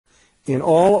In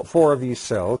all four of these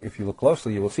cells, if you look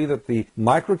closely, you will see that the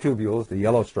microtubules, the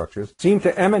yellow structures, seem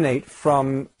to emanate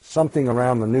from something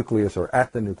around the nucleus or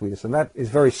at the nucleus, and that is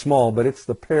very small, but it's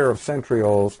the pair of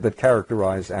centrioles that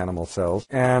characterize animal cells.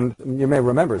 And you may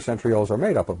remember centrioles are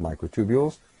made up of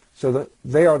microtubules, so that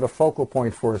they are the focal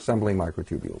point for assembling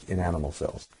microtubules in animal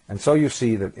cells. And so you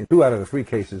see that in 2 out of the 3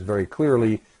 cases very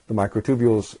clearly the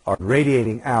microtubules are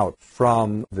radiating out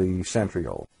from the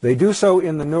centriole. They do so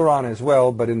in the neuron as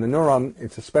well, but in the neuron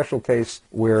it's a special case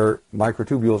where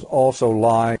microtubules also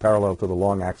lie parallel to the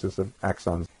long axis of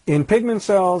axons. In pigment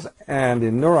cells and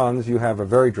in neurons you have a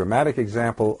very dramatic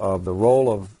example of the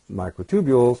role of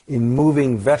microtubules in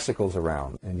moving vesicles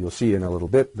around. And you'll see in a little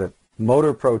bit that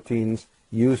motor proteins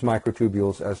use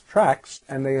microtubules as tracks,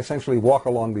 and they essentially walk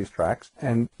along these tracks,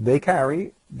 and they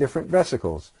carry different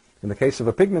vesicles. In the case of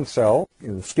a pigment cell,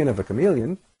 in the skin of a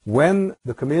chameleon, when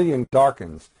the chameleon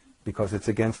darkens because it's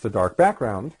against a dark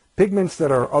background, pigments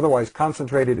that are otherwise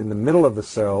concentrated in the middle of the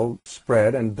cell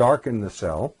spread and darken the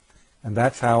cell, and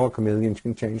that's how a chameleon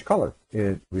can change color.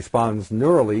 It responds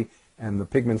neurally, and the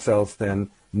pigment cells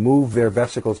then move their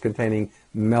vesicles containing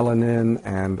melanin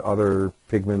and other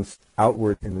pigments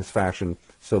outward in this fashion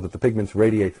so that the pigments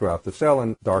radiate throughout the cell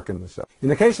and darken the cell. In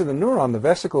the case of the neuron, the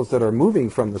vesicles that are moving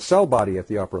from the cell body at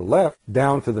the upper left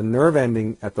down to the nerve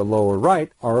ending at the lower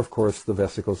right are, of course, the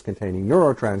vesicles containing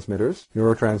neurotransmitters.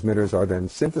 Neurotransmitters are then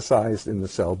synthesized in the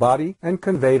cell body and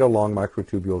conveyed along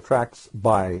microtubule tracts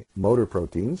by motor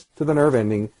proteins to the nerve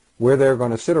ending, where they're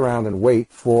going to sit around and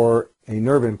wait for a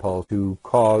nerve impulse to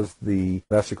cause the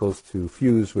vesicles to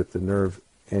fuse with the nerve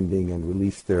ending and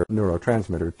release their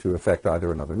neurotransmitter to affect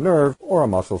either another nerve or a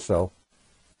muscle cell.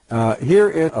 Here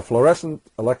is a fluorescent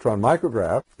electron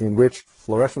micrograph in which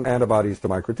fluorescent antibodies to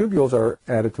microtubules are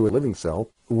added to a living cell,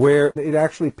 where it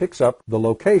actually picks up the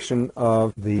location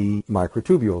of the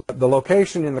microtubule. The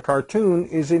location in the cartoon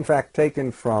is in fact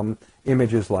taken from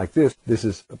images like this. This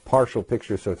is a partial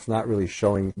picture, so it's not really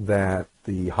showing that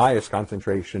the highest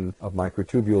concentration of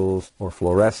microtubules or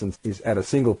fluorescence is at a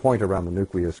single point around the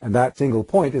nucleus, and that single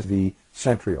point is the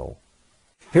centriole.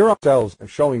 Here are cells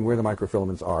showing where the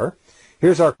microfilaments are.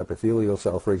 Here's our epithelial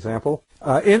cell, for example.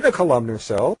 In the columnar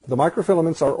cell, the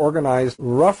microfilaments are organized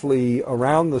roughly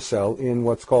around the cell in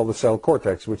what's called the cell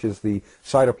cortex, which is the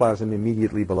cytoplasm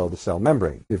immediately below the cell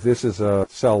membrane. If this is a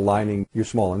cell lining your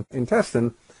small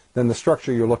intestine, then the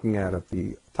structure you're looking at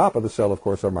the top of the cell, of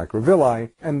course, are microvilli,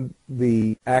 and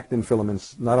the actin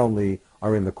filaments not only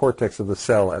are in the cortex of the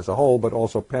cell as a whole, but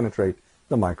also penetrate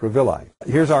the microvilli.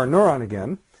 Here's our neuron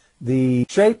again. The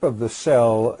shape of the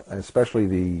cell, especially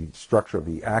the structure of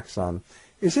the axon,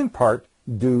 is in part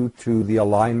due to the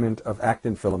alignment of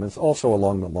actin filaments also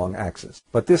along the long axis.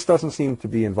 But this doesn't seem to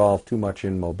be involved too much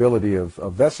in mobility of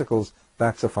vesicles.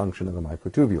 That's a function of the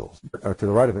microtubules. To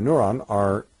the right of the neuron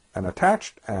are an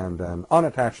attached and an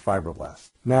unattached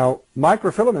fibroblast. Now,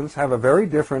 microfilaments have a very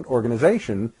different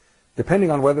organization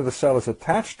depending on whether the cell is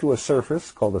attached to a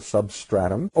surface called a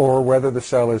substratum or whether the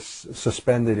cell is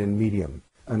suspended in medium.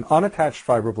 An unattached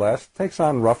fibroblast takes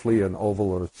on roughly an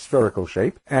oval or spherical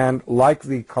shape, and like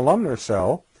the columnar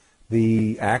cell,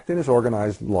 the actin is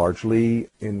organized largely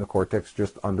in the cortex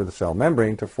just under the cell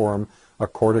membrane to form a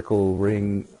cortical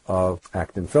ring of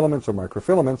actin filaments or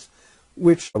microfilaments,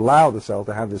 which allow the cell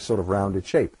to have this sort of rounded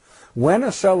shape. When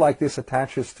a cell like this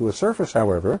attaches to a surface,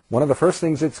 however, one of the first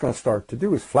things it's going to start to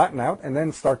do is flatten out and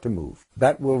then start to move.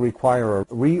 That will require a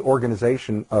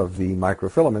reorganization of the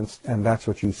microfilaments, and that's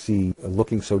what you see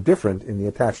looking so different in the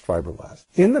attached fibroblast.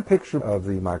 In the picture of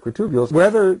the microtubules,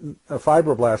 whether a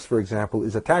fibroblast, for example,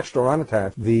 is attached or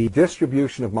unattached, the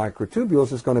distribution of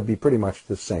microtubules is going to be pretty much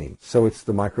the same. So it's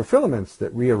the microfilaments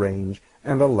that rearrange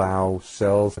and allow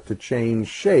cells to change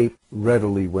shape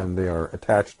readily when they are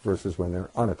attached versus when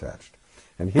they're unattached.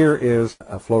 And here is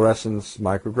a fluorescence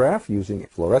micrograph using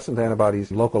fluorescent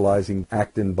antibodies localizing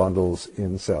actin bundles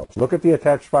in cells. Look at the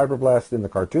attached fibroblast in the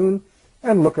cartoon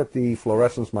and look at the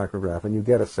fluorescence micrograph, and you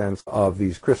get a sense of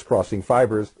these crisscrossing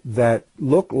fibers that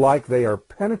look like they are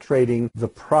penetrating the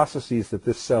processes that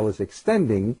this cell is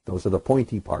extending. Those are the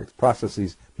pointy parts,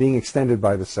 processes being extended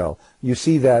by the cell. You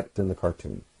see that in the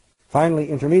cartoon. Finally,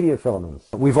 intermediate filaments.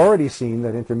 We've already seen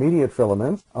that intermediate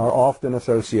filaments are often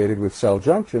associated with cell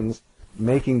junctions,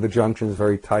 making the junctions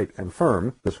very tight and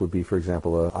firm. This would be, for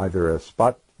example, either a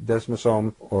spot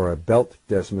desmosome or a belt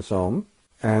desmosome.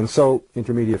 And so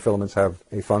intermediate filaments have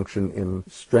a function in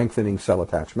strengthening cell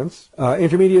attachments.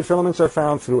 Intermediate filaments are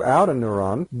found throughout a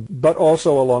neuron, but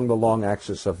also along the long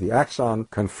axis of the axon,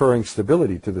 conferring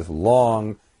stability to this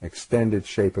long, extended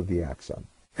shape of the axon.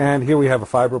 And here we have a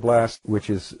fibroblast, which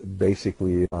is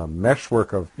basically a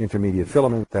meshwork of intermediate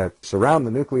filaments that surround the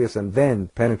nucleus and then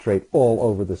penetrate all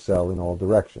over the cell in all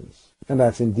directions. And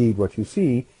that's indeed what you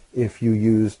see if you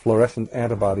use fluorescent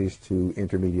antibodies to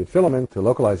intermediate filament, to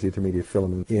localize the intermediate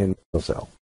filament in the cell.